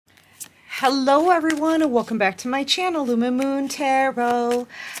Hello everyone and welcome back to my channel, Lumen Moon Tarot.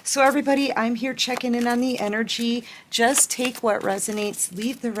 So everybody, I'm here checking in on the energy. Just take what resonates,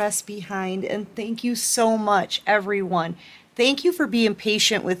 leave the rest behind, and thank you so much everyone. Thank you for being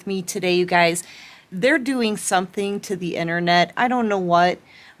patient with me today, you guys. They're doing something to the internet. I don't know what,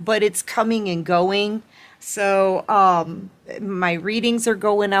 but it's coming and going. So my readings are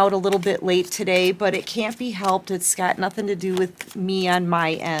going out a little bit late today, but it can't be helped. It's got nothing to do with me on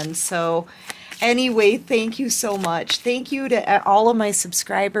my end. So anyway, thank you so much. Thank you to all of my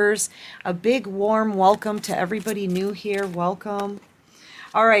subscribers. A big warm welcome to everybody new here. Welcome.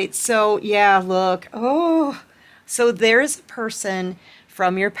 All right, so yeah, look. So there's a person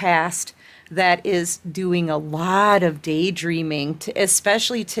from your past that is doing a lot of daydreaming,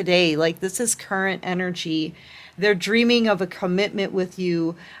 especially today. Like, this is current energy. They're dreaming of a commitment with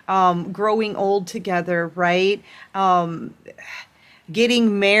you, growing old together, right?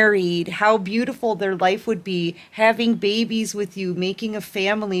 Getting married, how beautiful their life would be, having babies with you, making a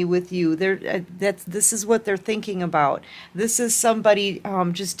family with you. This is what they're thinking about. This is somebody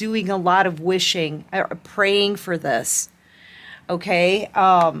just doing a lot of wishing, praying for this. Okay.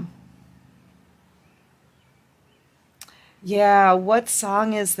 Yeah, what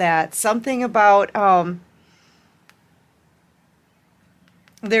song is that? Something about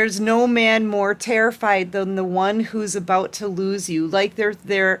there's no man more terrified than the one who's about to lose you. Like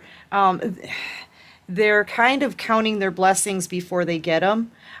they're kind of counting their blessings before they get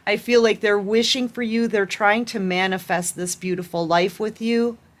them. I feel like they're wishing for you. They're trying to manifest this beautiful life with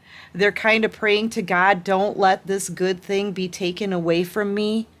you. They're kind of praying to God, don't let this good thing be taken away from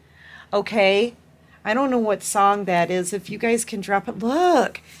me. Okay? I don't know what song that is. If you guys can drop it,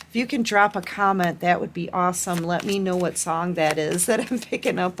 look, if you can drop a comment, that would be awesome. Let me know what song that is that I'm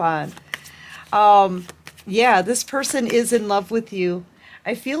picking up on. Yeah, this person is in love with you.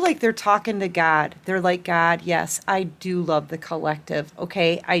 I feel like they're talking to God. They're like, God, yes, I do love the collective.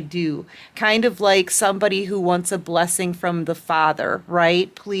 Okay, I do. Kind of like somebody who wants a blessing from the Father,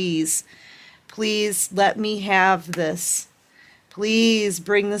 right? Please, please let me have this. Please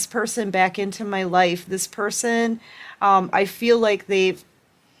bring this person back into my life. This person, I feel like they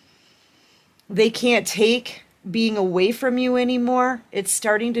can't take being away from you anymore. It's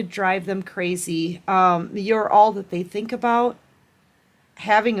starting to drive them crazy. You're all that they think about.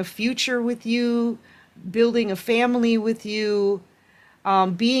 Having a future with you, building a family with you,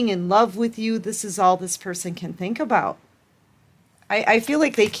 being in love with you. This is all this person can think about. I feel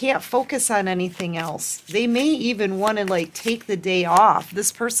like they can't focus on anything else. They may even want to like take the day off.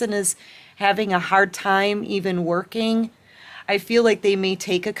 This person is having a hard time even working. I feel like they may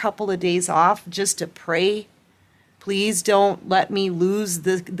take a couple of days off just to pray. Please don't let me lose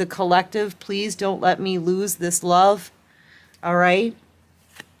the collective. Please don't let me lose this love. All right?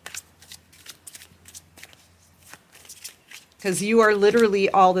 Because you are literally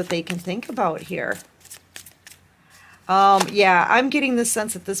all that they can think about here. Yeah, I'm getting the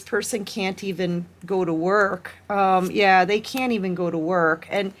sense that this person can't even go to work. Yeah, they can't even go to work.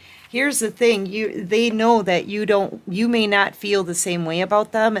 And here's the thing, they know that you may not feel the same way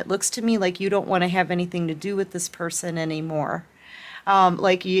about them. It looks to me like you don't want to have anything to do with this person anymore.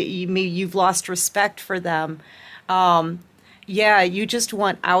 Like you've lost respect for them. Yeah, you just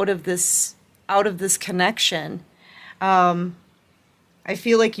want out of this connection. I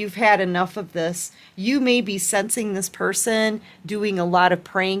feel like you've had enough of this. You may be sensing this person doing a lot of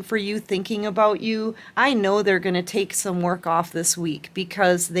praying for you, thinking about you. I know they're going to take some work off this week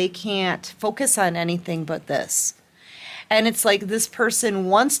because they can't focus on anything but this. And it's like this person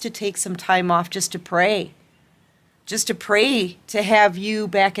wants to take some time off just to pray. Just to pray to have you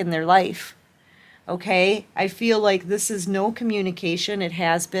back in their life. Okay? I feel like this is no communication. It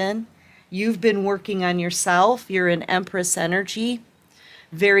has been. You've been working on yourself. You're in Empress energy.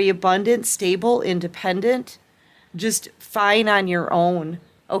 Very abundant, stable, independent, just fine on your own,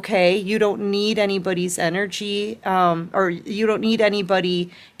 okay? You don't need anybody's energy, or you don't need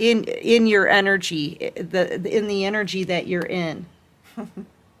anybody in your energy, in the energy that you're in.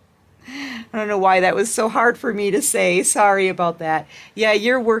 I don't know why that was so hard for me to say. Sorry about that. Yeah,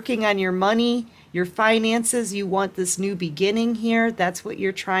 you're working on your money, your finances. You want this new beginning here. That's what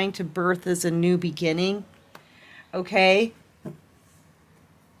you're trying to birth as a new beginning, okay?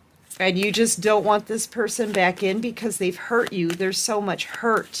 And you just don't want this person back in because they've hurt you. There's so much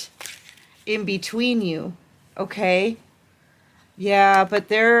hurt in between you, okay? Yeah, but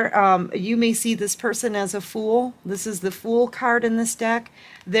you may see this person as a fool. This is the Fool card in this deck.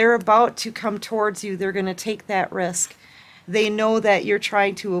 They're about to come towards you. They're going to take that risk. They know that you're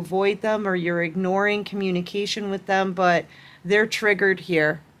trying to avoid them or you're ignoring communication with them, but they're triggered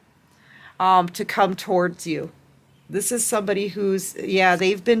here. to come towards you. This is somebody who's, yeah,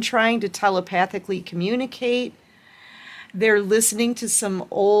 they've been trying to telepathically communicate. They're listening to some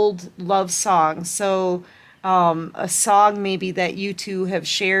old love songs. So a song maybe that you two have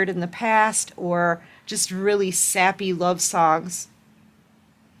shared in the past, or just really sappy love songs.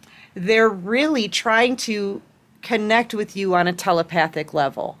 They're really trying to connect with you on a telepathic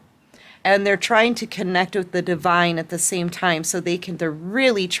level. And they're trying to connect with the divine at the same time, so they're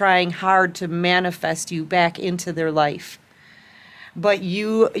really trying hard to manifest you back into their life. But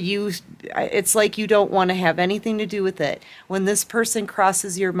it's like you don't want to have anything to do with it. When this person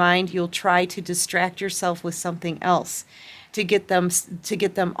crosses your mind, you'll try to distract yourself with something else to get them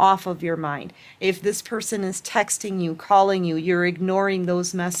off of your mind. If this person is texting you, calling you, you're ignoring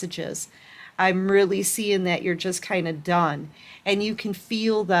those messages. I'm really seeing that you're just kind of done. And you can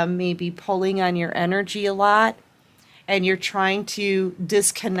feel them maybe pulling on your energy a lot, and you're trying to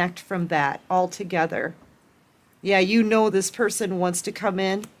disconnect from that altogether. Yeah, you know this person wants to come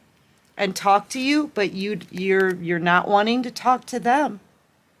in and talk to you, but you're not wanting to talk to them.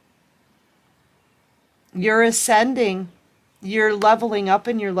 You're ascending. You're leveling up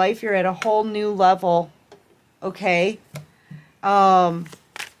in your life. You're at a whole new level. Okay?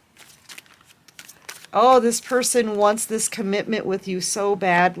 Oh, this person wants this commitment with you so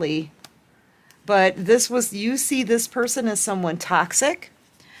badly. But you see this person as someone toxic,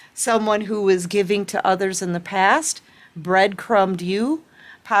 someone who was giving to others in the past, breadcrumbed you,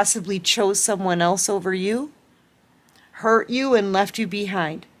 possibly chose someone else over you, hurt you and left you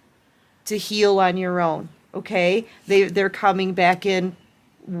behind to heal on your own. Okay? They're coming back in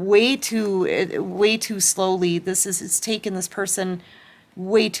way too slowly. It's taken this person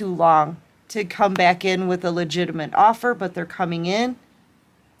way too long to come back in with a legitimate offer, but they're coming in.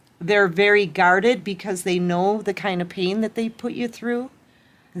 They're very guarded because they know the kind of pain that they put you through.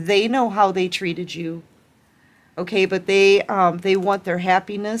 They know how they treated you. Okay, but they want their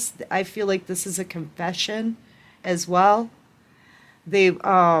happiness. I feel like this is a confession as well. They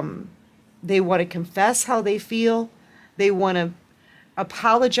want to confess how they feel. They want to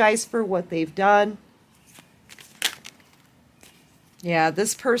apologize for what they've done. Yeah,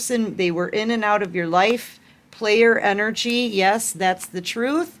 this person, they were in and out of your life. Player energy, yes, that's the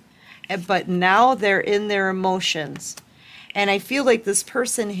truth. But now they're in their emotions. And I feel like this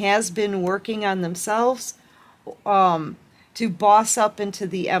person has been working on themselves to boss up into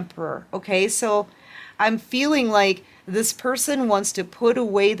the emperor. Okay, so I'm feeling like this person wants to put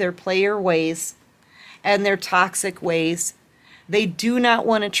away their player ways and their toxic ways. They do not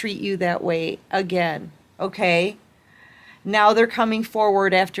want to treat you that way again. Okay? Now they're coming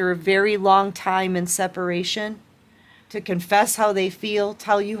forward after a very long time in separation to confess how they feel,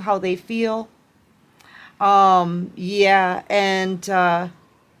 tell you how they feel. Yeah, and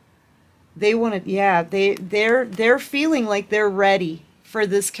they want to, yeah, they're feeling like they're ready for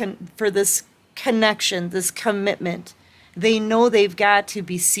this connection, this commitment. They know they've got to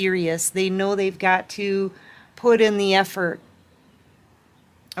be serious. They know they've got to put in the effort.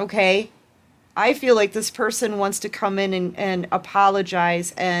 Okay? I feel like this person wants to come in and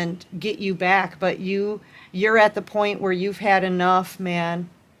apologize and get you back, but you're at the point where you've had enough, man.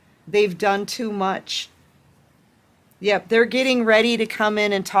 They've done too much. Yep, they're getting ready to come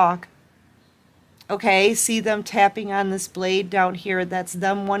in and talk. Okay, see them tapping on this blade down here. That's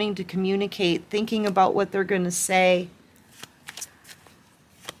them wanting to communicate, thinking about what they're going to say.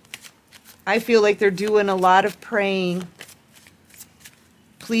 I feel like they're doing a lot of praying.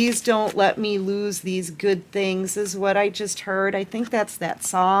 Please don't let me lose these good things, is what I just heard. I think that's that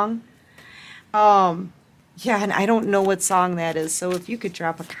song. Yeah, and I don't know what song that is, so if you could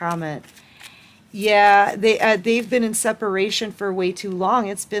drop a comment. Yeah, they've been in separation for way too long.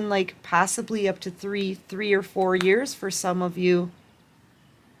 It's been like possibly up to three or 4 years for some of you.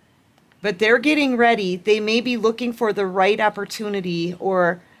 But they're getting ready. They may be looking for the right opportunity,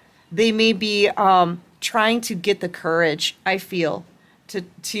 or they may be trying to get the courage, I feel,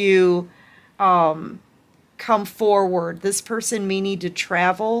 to come forward. This person may need to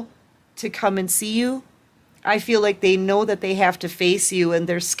travel to come and see you. I feel like they know that they have to face you and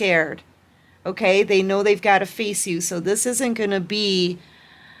they're scared. Okay, they know they've got to face you. So this isn't going to be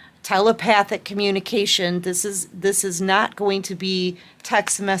telepathic communication. This is not going to be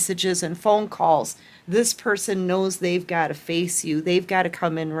text messages and phone calls. This person knows they've got to face you. They've got to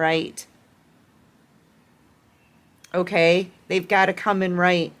come in right. Okay, they've got to come in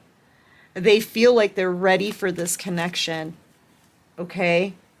right. They feel like they're ready for this connection.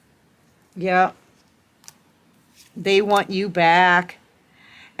 Okay, yeah. They want you back.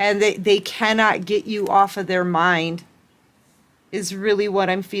 And they cannot get you off of their mind. is really what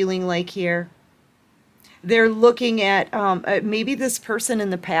I'm feeling like here. They're looking at maybe this person in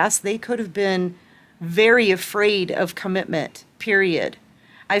the past, they could have been very afraid of commitment, period.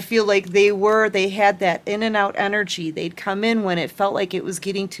 I feel like they had that in and out energy. They'd come in when it felt like it was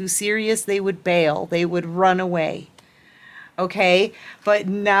getting too serious, they would bail, they would run away. Okay? But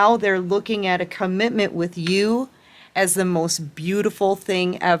now they're looking at a commitment with you as the most beautiful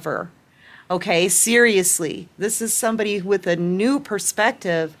thing ever. Okay? Seriously, this is somebody with a new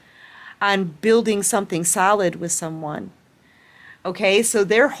perspective on building something solid with someone. Okay, so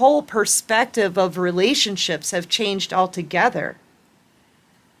their whole perspective of relationships have changed altogether.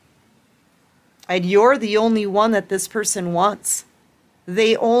 And you're the only one that this person wants.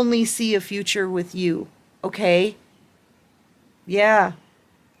 They only see a future with you. Okay? Yeah.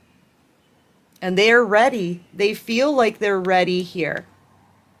 And they're ready. They feel like they're ready here.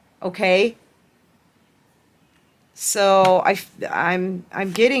 Okay? So I'm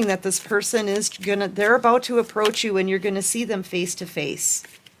getting that this person is they're about to approach you and you're gonna see them face to face.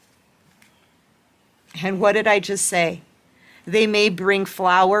 And what did I just say? They may bring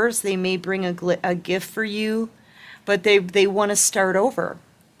flowers, they may bring a gift for you, but they want to start over.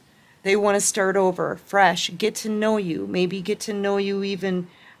 They want to start over, fresh, get to know you, maybe get to know you even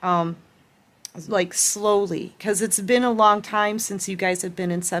like slowly, because it's been a long time since you guys have been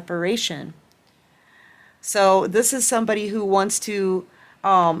in separation. So this is somebody who wants to,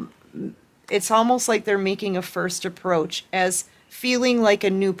 it's almost like they're making a first approach as feeling like a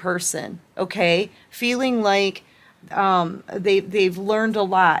new person, okay? Feeling like they've learned a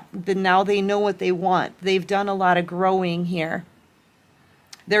lot, but now they know what they want. They've done a lot of growing here.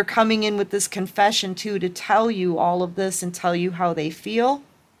 They're coming in with this confession too to tell you all of this and tell you how they feel.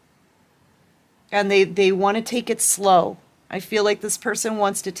 And they want to take it slow. I feel like this person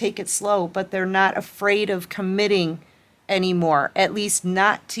wants to take it slow, but they're not afraid of committing anymore, at least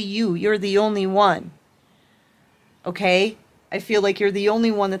not to you. You're the only one. Okay? I feel like you're the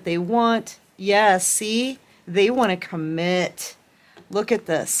only one that they want. Yes, see? They want to commit. Look at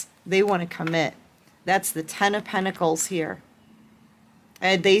this. They want to commit. That's the Ten of Pentacles here.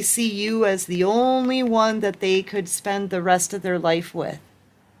 And they see you as the only one that they could spend the rest of their life with.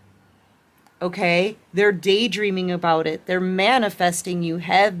 Okay? They're daydreaming about it. They're manifesting you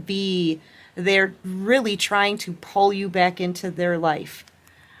heavy. They're really trying to pull you back into their life.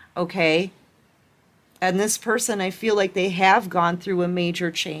 Okay? And this person, I feel like they have gone through a major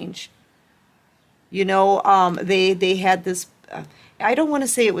change. You know, they had this, I don't want to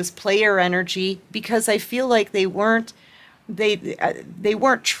say it was player energy, because I feel like they weren't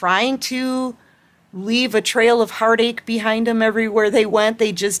trying to leave a trail of heartache behind them everywhere they went.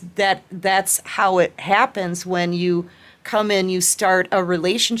 They just, that's how it happens when you come in, you start a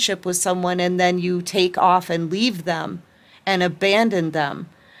relationship with someone, and then you take off and leave them and abandon them.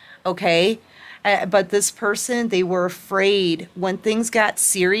 Okay? But this person, they were afraid. When things got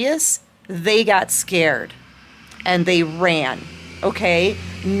serious, they got scared and they ran. Okay?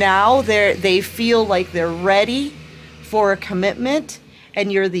 Now they feel like they're ready for a commitment,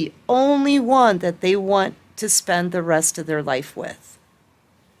 and you're the only one that they want to spend the rest of their life with.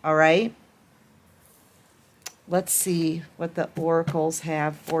 All right? Let's see what the oracles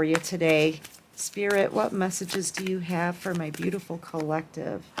have for you today. Spirit, what messages do you have for my beautiful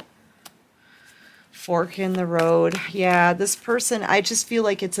collective? Fork in the road. Yeah, this person, I just feel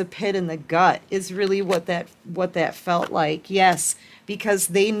like it's a pit in the gut is really what that felt like. Yes, because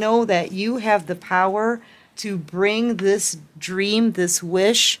they know that you have the power to bring this dream, this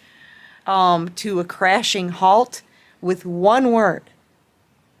wish, to a crashing halt with one word.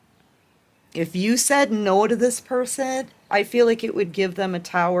 If you said no to this person, I feel like it would give them a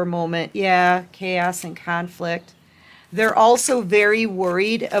tower moment. Yeah, chaos and conflict. They're also very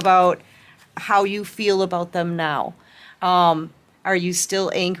worried about how you feel about them now. Are you still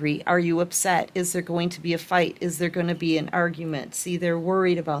angry? Are you upset? Is there going to be a fight? Is there going to be an argument? See, they're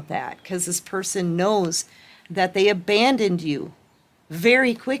worried about that because this person knows that they abandoned you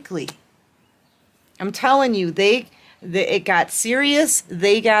very quickly. I'm telling you, it got serious.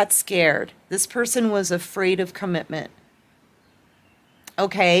 They got scared. This person was afraid of commitment.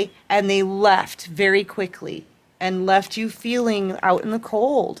 Okay? And they left very quickly and left you feeling out in the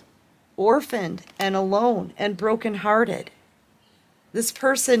cold, orphaned and alone and brokenhearted. This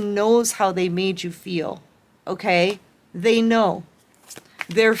person knows how they made you feel. Okay? They know.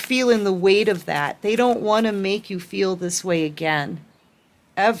 They're feeling the weight of that. They don't want to make you feel this way again.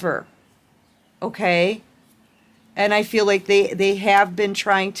 Ever. Okay? And I feel like they have been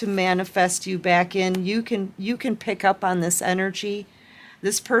trying to manifest you back in. You can pick up on this energy.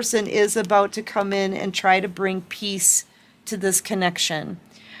 This person is about to come in and try to bring peace to this connection.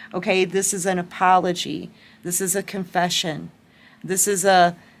 Okay, this is an apology. This is a confession. This is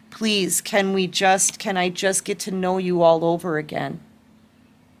a, please, can I just get to know you all over again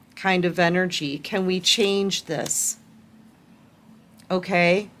kind of energy. Can we change this?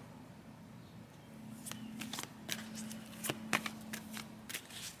 Okay.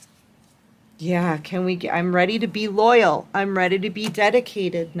 Yeah, I'm ready to be loyal. I'm ready to be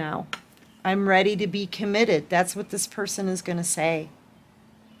dedicated now. I'm ready to be committed. That's what this person is going to say.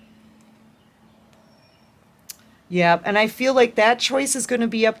 Yeah, and I feel like that choice is going to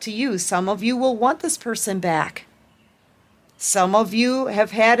be up to you. Some of you will want this person back. Some of you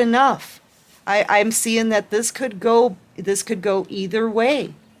have had enough. I'm seeing that this could go either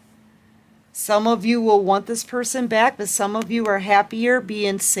way. Some of you will want this person back, but some of you are happier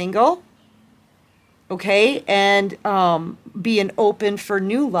being single. Okay, and being open for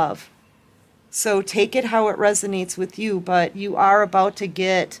new love. So take it how it resonates with you, but you are about to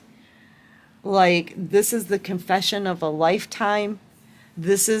get, like, this is the confession of a lifetime.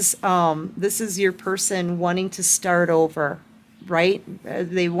 This is your person wanting to start over, right?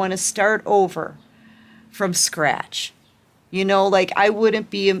 They want to start over from scratch. You know, like, I wouldn't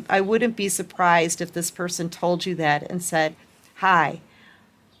be surprised if this person told you that and said, "Hi,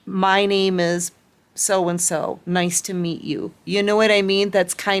 my name is so-and-so, nice to meet you." You know what I mean?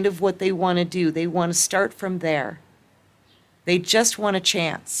 That's kind of what they want to do. They want to start from there. They just want a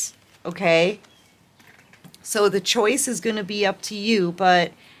chance, okay? So the choice is going to be up to you,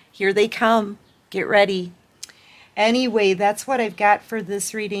 but here they come. Get ready. Anyway, that's what I've got for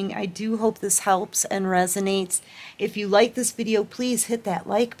this reading. I do hope this helps and resonates. If you like this video, please hit that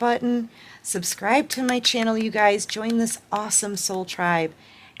like button. Subscribe to my channel, you guys. Join this awesome soul tribe.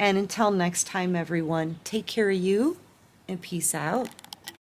 And until next time, everyone, take care of you and peace out.